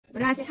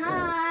Bella, say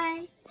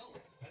hi.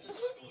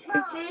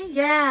 Itchy?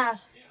 Yeah.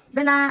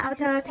 Bella,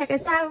 after take a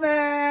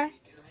shower.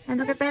 And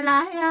look at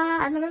Bella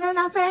here. And look at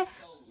Bella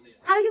face.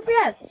 How you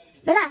feel?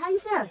 Bella, how you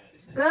feel?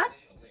 Good?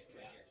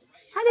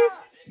 How do you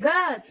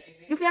Good.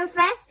 You feel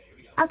fresh?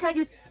 After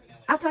you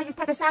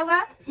take a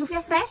shower, you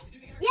feel fresh?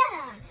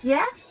 Yeah.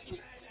 Yeah?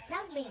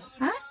 Not me.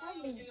 Huh? Not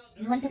me.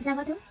 You want to take a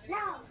shower too?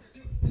 No.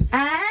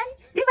 And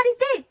this what is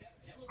this?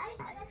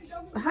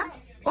 Huh?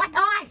 What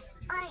on?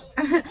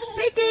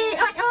 Picky!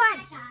 What on?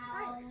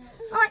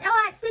 What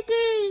on?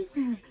 Picky!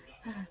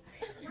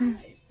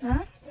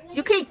 Huh?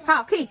 You kick?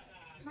 How? Kick?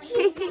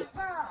 Kick.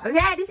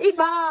 Yeah, this is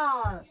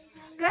ball.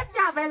 Good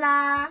job,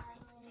 Bella.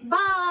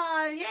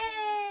 Ball.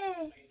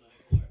 Yay.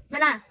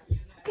 Bella.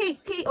 Kick.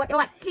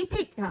 What? Kick.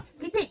 Kick.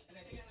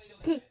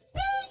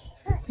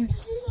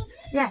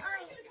 Yeah.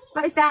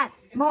 What is that?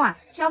 More.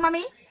 Show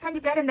mommy. Can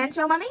you get and then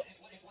show mommy?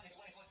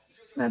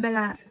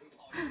 Bella.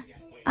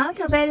 Out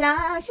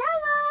Bella.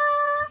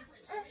 Shower.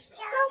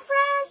 So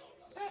fresh.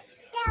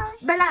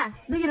 Bella,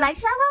 do you like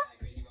shower?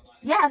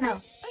 Yeah or no?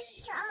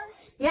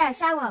 Yeah,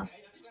 shower.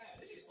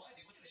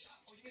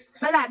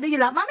 Bella, do you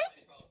love mommy?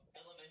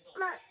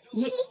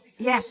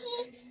 Yeah.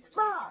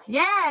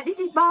 Yeah, this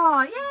is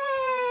ball.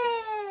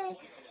 Yay!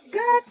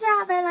 Good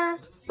job, Bella.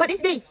 What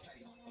is this?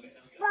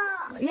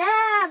 Ball.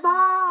 Yeah,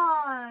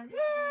 ball.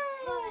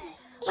 Yay!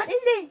 What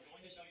is this?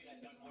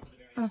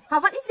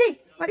 What is this?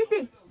 What is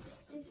this?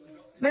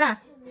 Bella,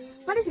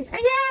 what is this?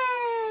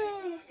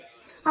 Yay!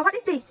 What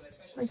is this?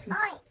 What is this?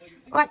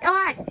 What?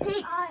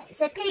 Pig.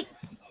 Say pig.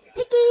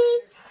 Piggy.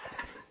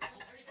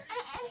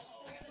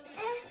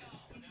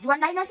 You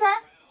want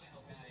dinosaur?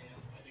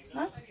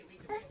 Huh?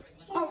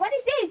 Oh, what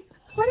is this?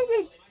 What is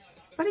it?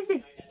 What is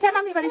it? Tell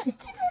mommy what is it?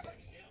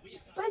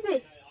 What is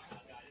it?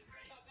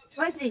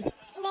 What is it?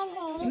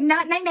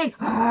 Not name.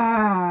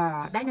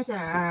 Ah,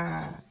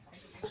 dinosaur.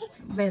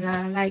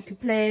 Bella like to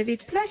play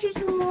with plushy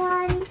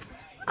toy.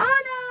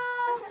 Oh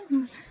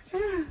no!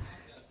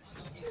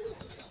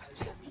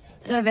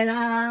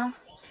 Bella.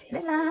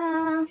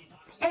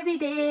 Every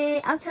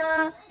day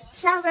after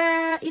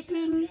shower,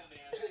 eating,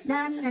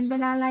 done, and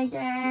Bella like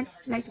that,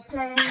 like to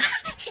play.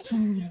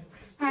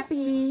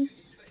 Happy.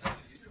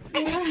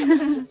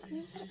 Yeah.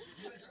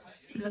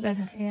 Look at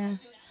her hair.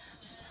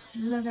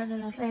 Look at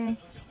her face.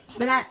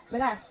 Bella.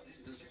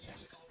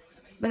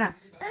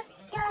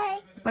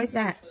 What is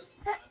that?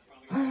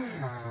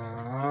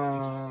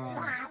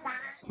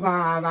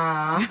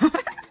 Baba.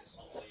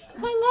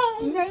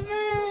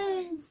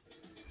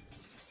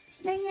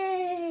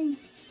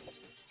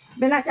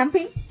 Bella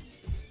jumping.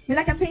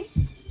 Yeah.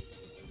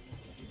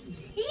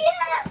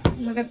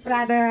 Look at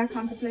brother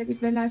come to play with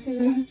Bella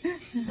too.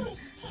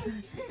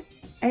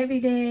 Every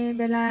day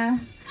Bella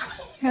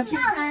happy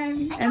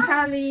time and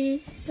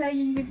Charlie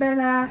playing with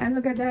Bella and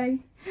look at they.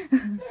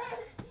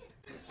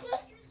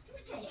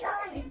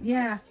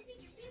 Yeah.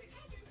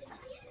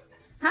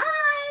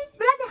 Hi,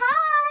 Bella say hi.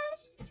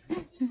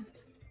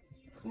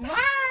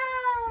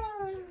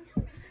 Wow.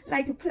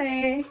 Like to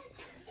play.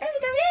 Every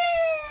time. Yay.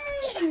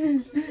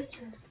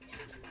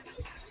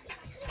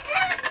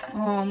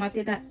 Oh, mà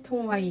cái that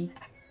toy.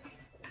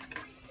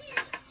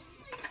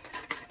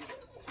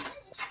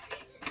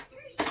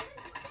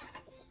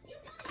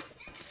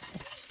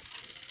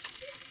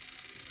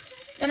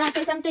 Bella,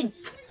 say something.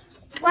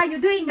 What are you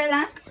doing,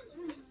 Bella?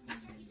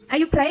 Are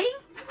you playing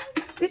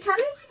with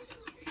Charlie?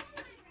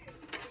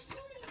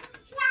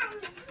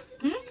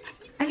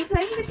 Are you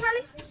playing with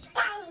Charlie?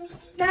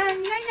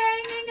 Dang.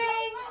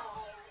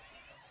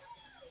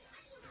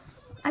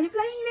 Are you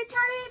playing with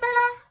Charlie,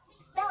 Bella?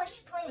 No,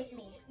 she play with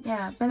me.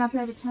 Yeah, Bella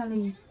play with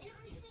Charlie.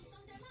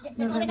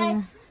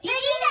 Yeah.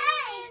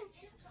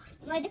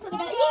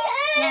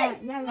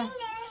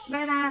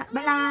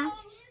 Bella.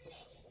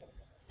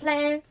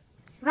 Play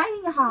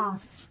riding a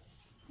horse.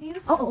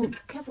 Oh,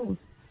 careful.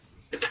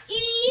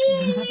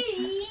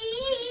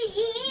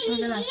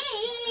 Bella.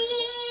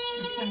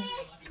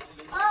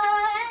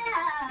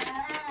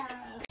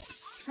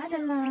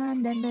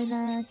 Then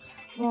Bella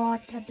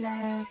water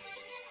black.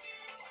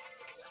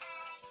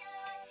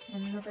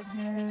 And look at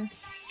her.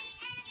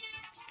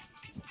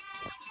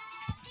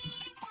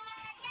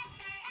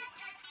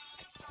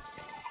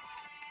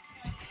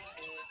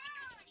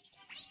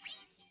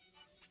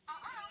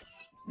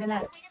 Bella,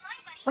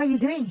 what are you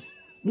doing,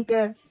 big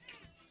girl?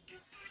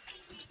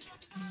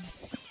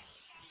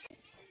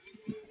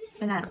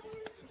 Bella,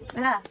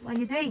 what are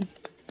you doing?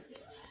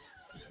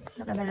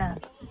 Look at Bella.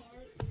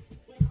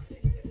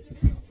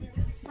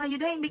 What are you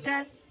doing, big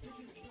girl?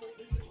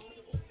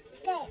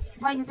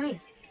 What are you doing?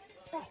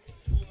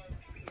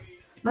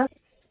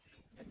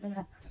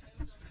 Bella.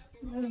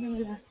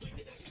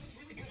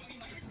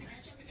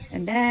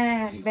 And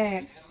then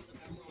back.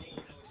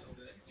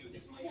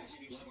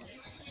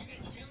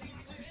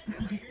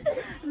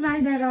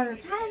 Like that all the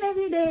time,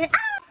 every day.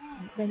 Ah!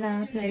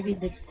 Bella play with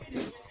the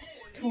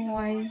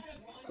toy.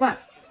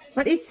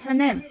 What is her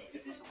name?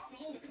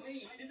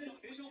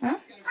 Huh?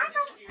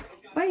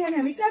 What is her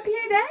name? It's so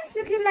cute, eh?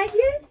 So cute like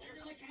you?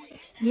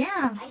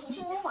 Yeah.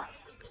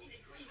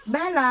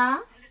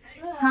 Bella.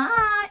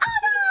 Hi. Oh,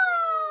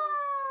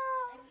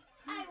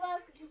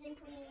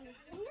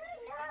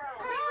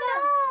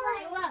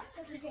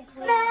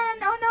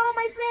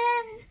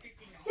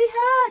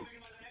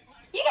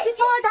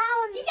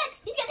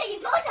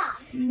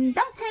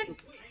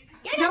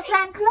 Your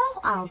friend close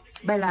out,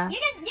 Bella.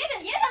 You're gonna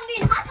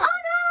be in hot tub. Oh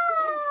no!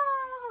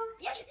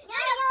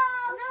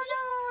 No.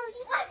 No.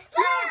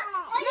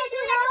 Why do you do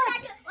that?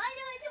 Why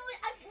do you do it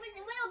with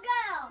a little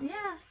girl?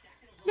 Yeah.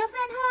 Your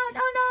friend hurt.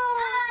 Oh no!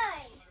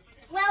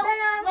 Well,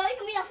 Bella. it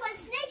can be a fun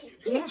snake.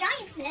 He's Yeah. a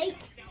giant snake.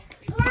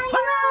 Oh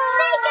no!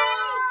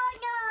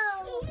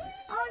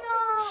 Oh no!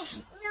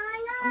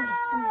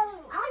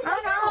 Oh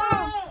no!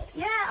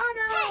 Yeah. Oh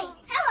no! Hey,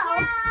 hello.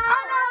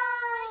 Oh no!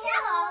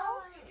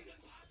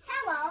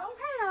 Hello.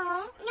 Hello.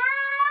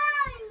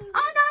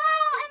 Oh no!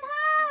 I'm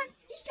hurt.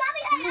 He's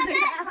coming at me.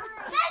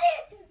 Maddie,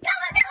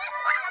 come on.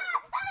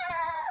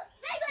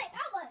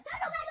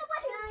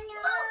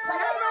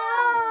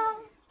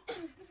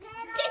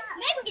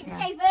 Maybe we can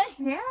save her.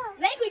 Yeah.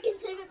 Maybe we can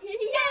save her because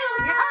he's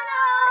Yeah. Oh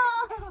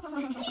no!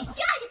 He's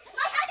giant.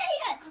 My hand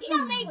here. He's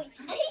not Maybe,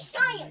 and he's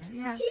giant.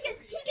 Yeah. He can.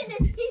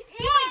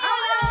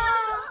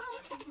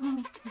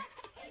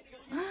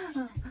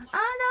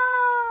 Oh no!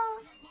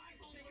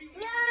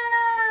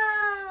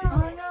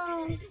 Oh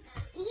no!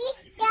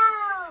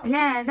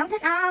 Yeah, don't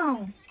take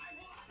out.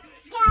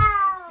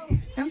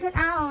 Don't take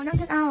out. Don't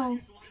take out.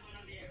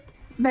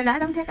 Bella,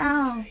 don't take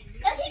out. He's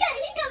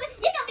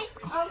coming.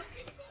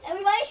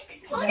 Everybody,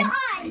 close your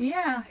eyes.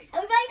 Yeah.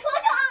 Everybody,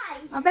 close your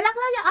eyes. Oh, Bella,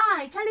 close your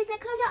eyes. Charlie said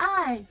close your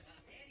eyes.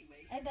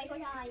 Everybody, close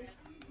your eyes.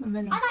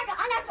 Bella. I'm not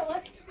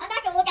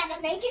gonna look at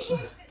the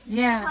nakedness.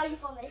 Yeah. How you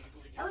for me?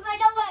 Everybody,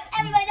 don't look.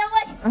 Everybody, don't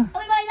look.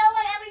 Everybody, don't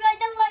look. Everybody,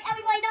 don't look.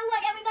 Everybody, don't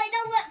look. Everybody,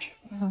 don't look.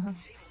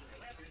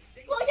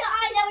 Close your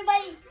eyes,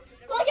 everybody.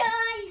 Close your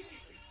eyes.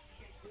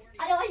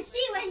 I don't want to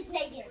see when he's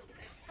naked.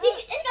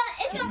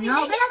 It's gonna be No,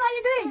 naked. Bella, what are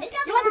you doing? It's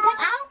gonna You be want to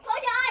take out?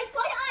 Close your eyes.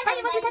 Close your eyes. Why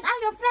you want to take out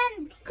your friend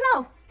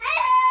clothes?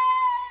 Hey!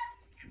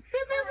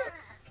 Pew, pew, pew.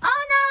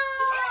 Oh no!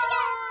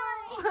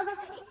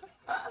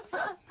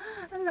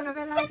 Look at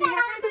Bella. She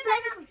has to play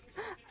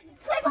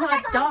with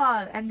her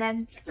doll and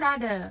then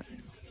brother.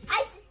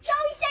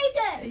 Charlie saved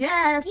her.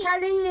 Yes,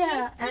 Charlie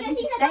here. And Because this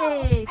he's a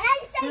dog. day, And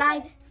I saved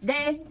life,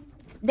 her.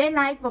 day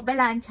life for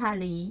Bella and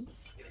Charlie.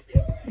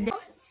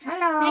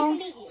 Hello. Nice to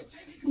meet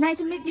you. Nice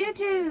to meet you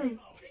too.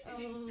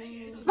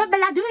 What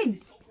Bella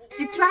doing?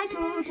 She tried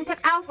to take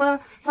out her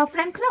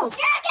friend clothes.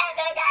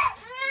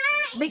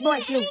 Big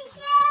boy too.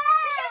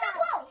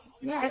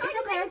 Yeah, it's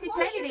okay. She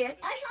played with it.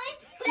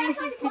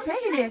 She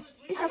played with it.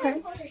 It's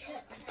okay.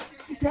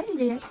 She played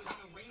with it.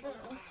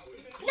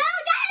 No,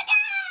 not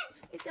again!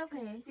 It's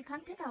okay. She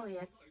can't take out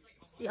yet.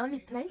 She only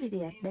played with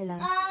it, Bella.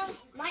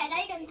 Maya, now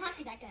you're gonna talk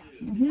to that girl.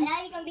 Mhm. And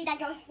now you're gonna be that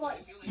girl's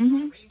voice.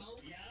 Mhm.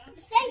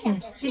 Say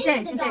something. She Say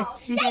said. something, doll.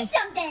 Say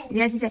something.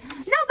 Yeah, she said.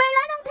 No,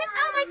 Bella, don't take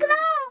out my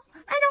clothes.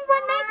 I don't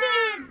want naked.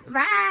 It is so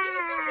Wow.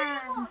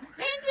 beautiful.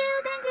 Thank you,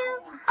 thank you.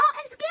 Oh,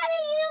 I'm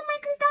scaring you, my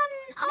Kriston.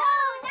 No,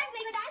 Oh, that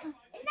Maybe guys.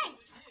 It's nice.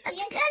 I'm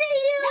Yeah. scaring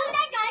you. No,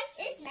 that guy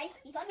is nice.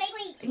 He's on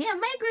Maybe. Yeah,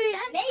 Maygri,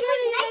 I'm Maybe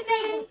scaring the you. nice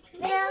Maybe.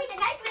 Yeah. Maybe the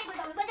nice Maybe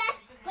though. But that.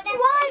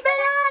 Why,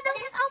 Bella? Don't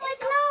take out my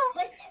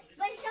clothes.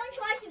 But someone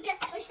tries to get.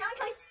 But someone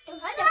tries to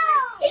hurt him.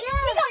 He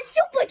got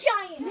super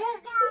giant. Yeah.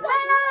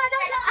 Bella,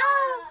 don't take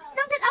out.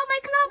 Don't take out my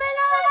clothes,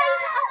 Bella. Why you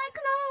take out my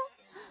clothes?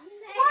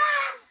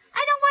 Why?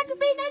 I don't want to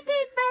be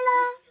naked, Bella.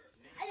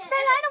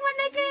 Bella, I don't want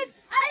naked.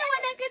 I don't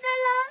want naked,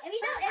 Bella.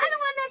 I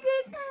don't want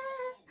naked.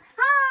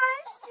 Hi.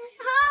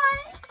 Hi.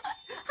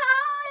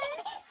 Hi.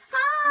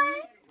 Hi.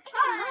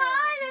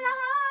 Hi, Bella.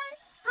 Hi.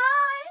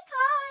 Hi.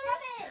 Hi.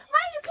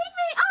 Why you kick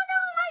me? Oh no,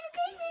 why you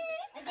kick me?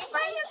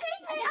 Why you kick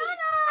me? Oh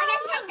no. I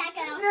guess he hates that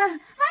girl.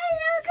 Why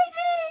you kick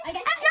me? I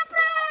guess I'm your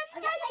friend. I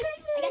Why you kick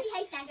me? guess he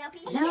hates that girl.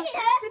 He's No, kicking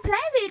her. she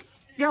play with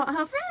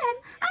her friend.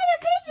 Why you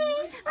kick me?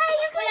 Why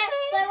you kick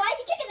me? But why is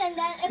he kicking them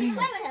then if he's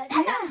playing with her?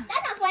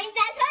 That's not playing,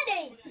 that's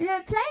hurting. Yeah,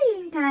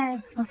 playing time.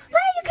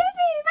 Why you kick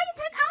me? Why you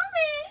take out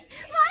me?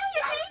 Why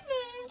you kick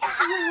me?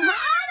 Oh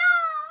no!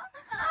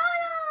 Oh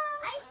no!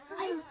 Why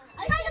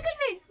you kick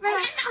me? Why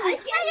you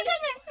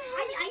kick me?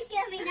 Are you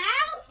scared of me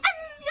now? I'm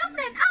your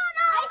friend. Oh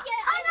no! Are you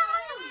scared? Oh no!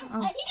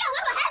 Oh. He's gonna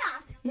rip my head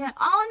off. Yeah.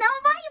 Oh no!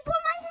 Why you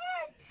pull my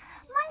hand?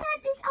 My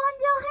hand is on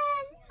your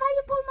hand. Why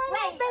you pull my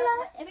hand, Bella?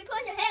 If you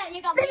push your hair,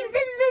 you're gonna Bim,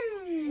 bim, bim.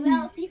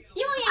 Well, you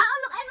won't get. Oh,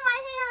 look at my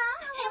hair.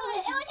 It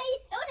will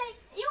say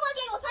you won't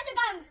get will punch a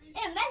guy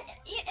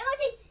it will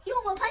say you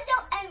will punch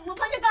out and will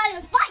punch a guy in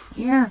a fight.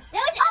 Yeah. It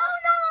will say, Oh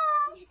no!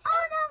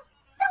 Oh no!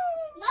 No!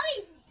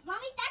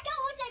 Mommy, that guy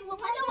will say will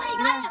punch a guy in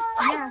a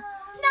fight. Yeah.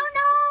 No,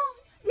 no.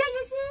 Yeah,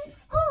 you see?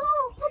 Who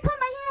pulled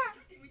my hair?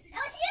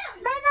 That was you.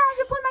 Bella,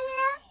 you pulled my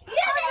hair? You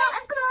Oh did. no,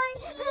 I'm crying.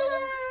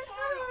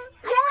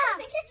 I Yeah.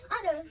 fix it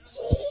on the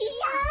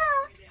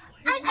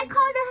Yeah. I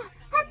called the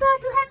helper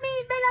to help me.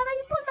 Bella, why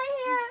you pulled my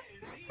hair?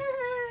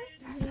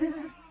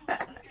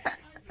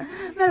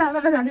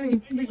 Bella, do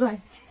it. Big boy.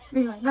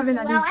 Bella, Well, do I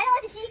don't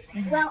want to see.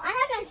 Well, I'm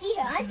not gonna see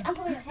her. I'm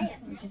pulling her hair.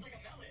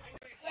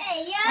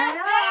 Hey,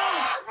 Hello.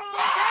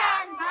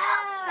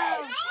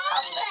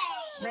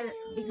 Bella,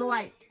 big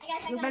boy.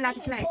 You Bella to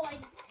play.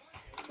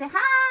 Say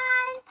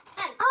hi.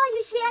 Oh,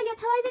 you share your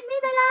toy with me,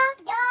 Bella?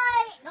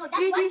 No, that's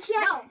You what?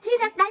 share No,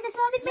 T-Rex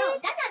dinosaur with me? no,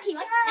 that's not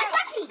T-Rex. That's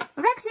Lexi.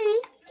 Rexy?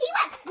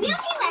 T-Rex. Real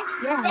T-Rex.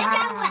 Yeah. They're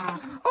giant Lexi.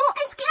 Oh,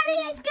 it's scary,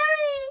 it's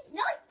scary.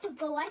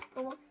 go away.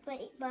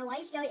 But why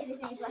is he going if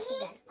his name's Rusty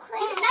then?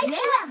 He's a nice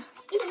one.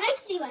 He's a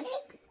nice one.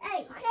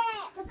 Hey,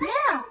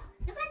 Yeah.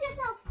 defend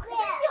yourself.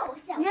 Defend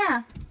yourself.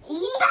 Yeah.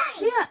 Bang!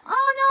 See it?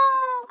 Oh no.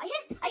 I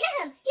hit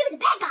him. He was a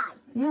bad guy.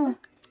 Yeah.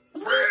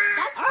 You see?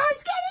 That's Oh,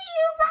 it's scaring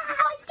you.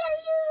 Wow, it's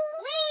scaring you.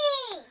 me.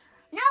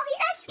 No,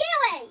 he's not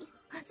scary.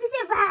 She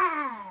said,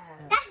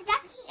 wow. It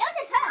was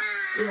just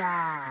her.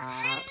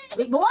 Yeah.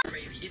 Big boy.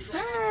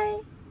 Hi.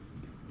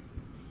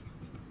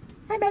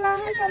 Hi, Bella.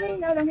 Hi, Charlie.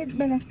 No, don't hit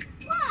Bella.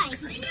 Why?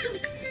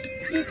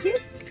 See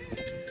cute?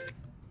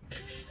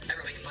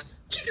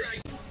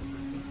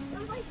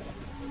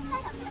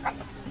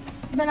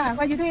 Bella, what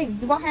are you doing?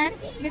 You wash hand?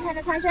 You hand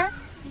sanitizer?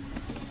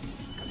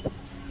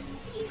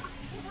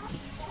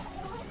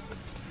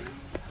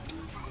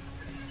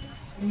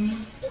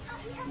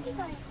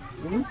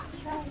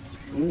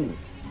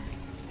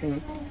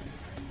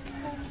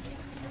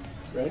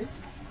 Ready?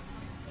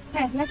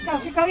 Okay, let's go.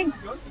 Keep going.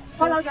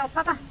 Follow your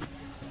papa.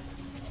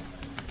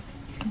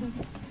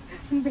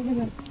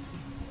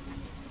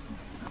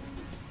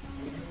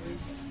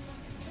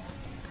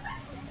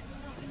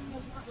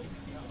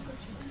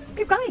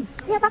 Keep going.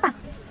 Yeah, papa.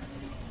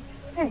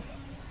 Hey.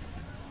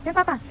 Yeah,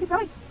 papa. Keep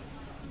going.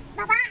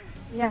 Papa.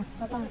 Yeah,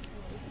 papa.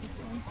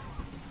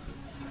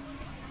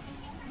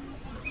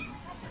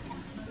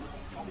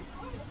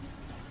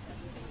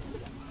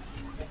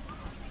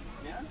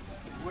 Yeah?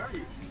 Where are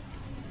you?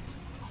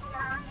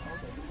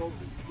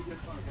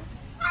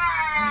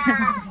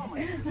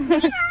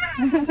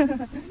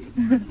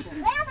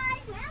 Where am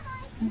I?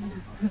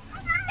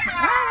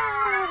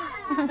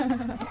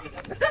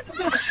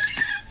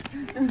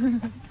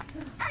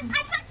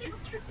 I tried to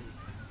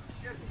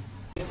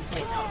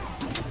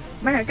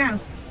Bye, go.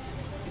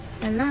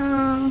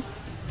 Hello.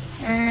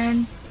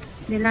 And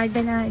the light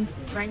Bella is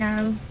right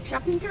now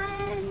shopping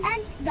time.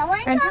 and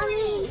going And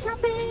Tommy.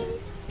 shopping.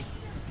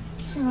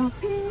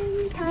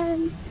 Shopping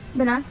time.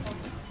 Bella.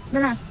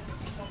 Bella.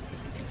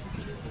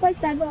 What's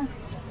that one?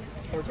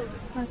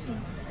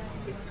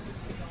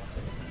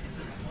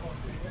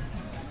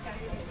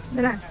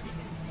 Bella.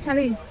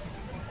 Charlie.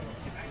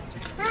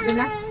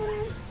 Bella.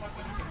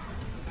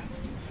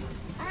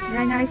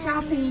 Right now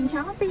shopping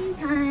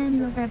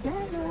time. Look at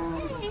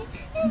Bella.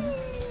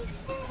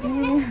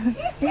 Yeah.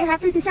 Are you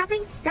happy to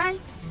shopping, guys?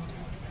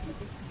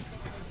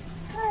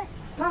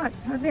 What?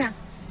 What's there?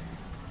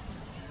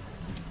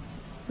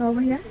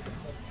 Over here?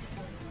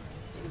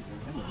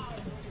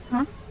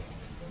 Huh?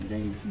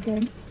 James.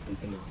 Game.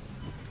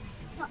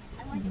 So,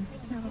 I want to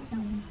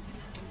Shopping.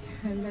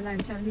 And Bella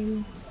and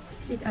Charlie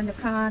sit on the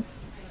car.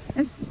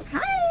 And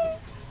hi!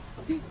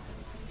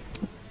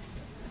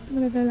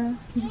 Look at Bella.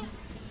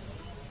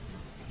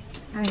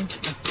 Hi.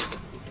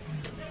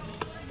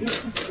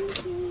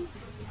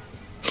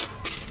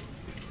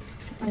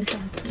 I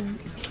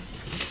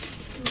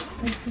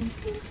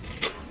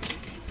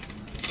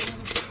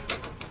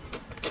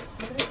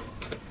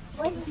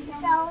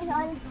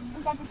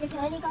is that the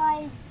security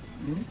guard?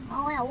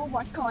 Oh, yeah,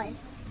 Woolworth card.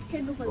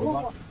 Typical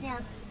Woolworth. Yeah.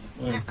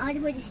 I want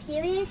to put the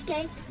scariest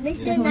game,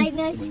 Mr.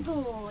 Nightmare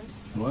Schools.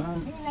 What?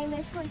 Mr.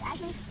 Nightmare Schools.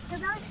 Actually,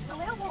 it's about a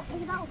little wolf.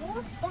 It's about a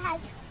wolf that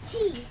has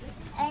teeth.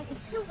 And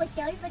it's super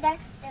scary, but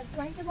that's the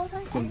principal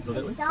one. And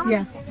it's zombie.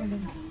 Yeah.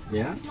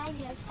 Yeah?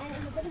 Nightmare. And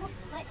it's the principal,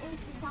 but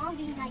it's the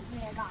zombie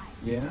nightmare guy.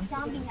 Yeah?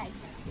 Zombie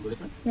nightmare. Go this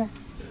way? Yeah.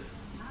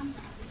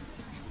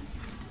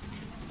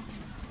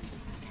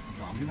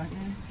 Zombie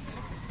nightmare?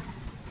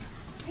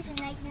 It's a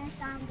nightmare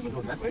zombie.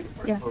 Go that way?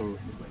 Yeah. Or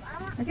this way?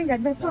 I think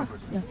that's better.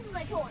 Yeah. This is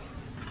my toy.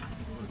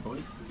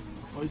 Toys?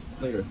 Toys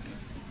later.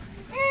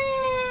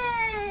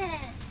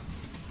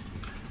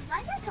 Why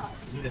is that toy?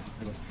 Do this.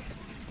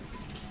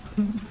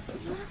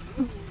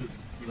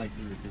 You like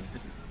your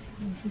sister?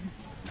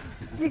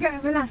 You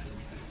got Bella.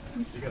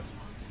 Here you go.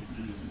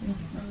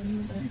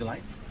 See the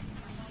lights?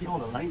 See all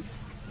the lights?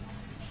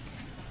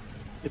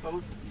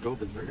 Hippos go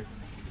berserk.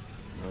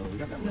 We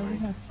got that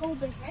one right. Go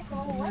berserk. Go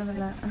Yeah, what?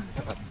 Bella.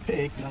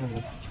 Pig.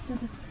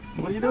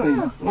 What are you doing?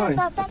 Why?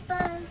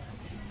 Peppa.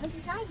 What's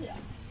inside here?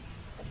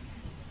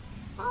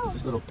 Oh.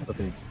 Just little Peppa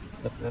pigs.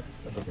 That's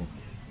okay.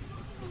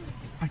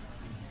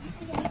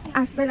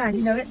 Ask Bella,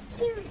 you know it?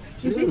 Shoes.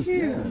 You see shoes?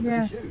 Yeah.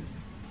 Yeah. Shoes.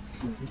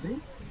 You see?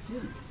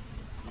 Shoes.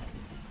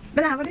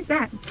 Bella, what is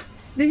that?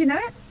 Did you know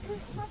it?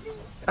 Puppy.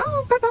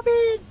 Oh, Peppa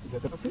Pig. Is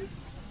that Peppa Pig?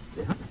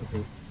 Say hi, Peppa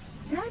Pig.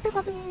 Say hi,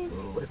 Peppa Pig.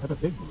 Oh, what did Peppa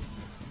Pig do?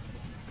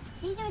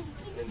 He did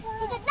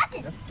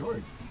nothing. That's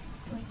George.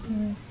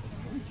 Yeah.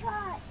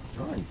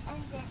 George.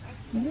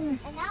 Yeah.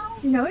 And now,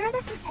 You know it?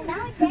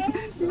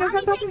 there's You know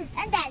Mommy Peppa Pig Pig?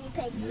 and Daddy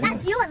Pig. Yeah.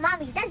 That's you and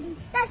Mommy.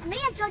 That's me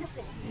and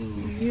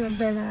Josephine. You and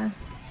Bella.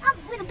 I'm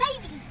with a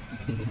baby.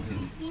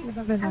 Look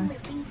at I'm Bella. with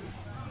a baby.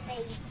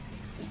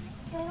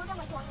 Can we look at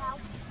my toy now?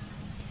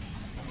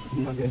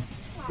 Okay.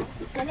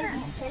 Can I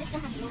look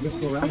at my Let's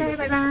go around. Okay,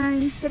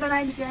 bye-bye. Say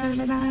bye-bye, girl.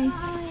 Bye-bye.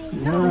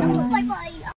 No, don't look my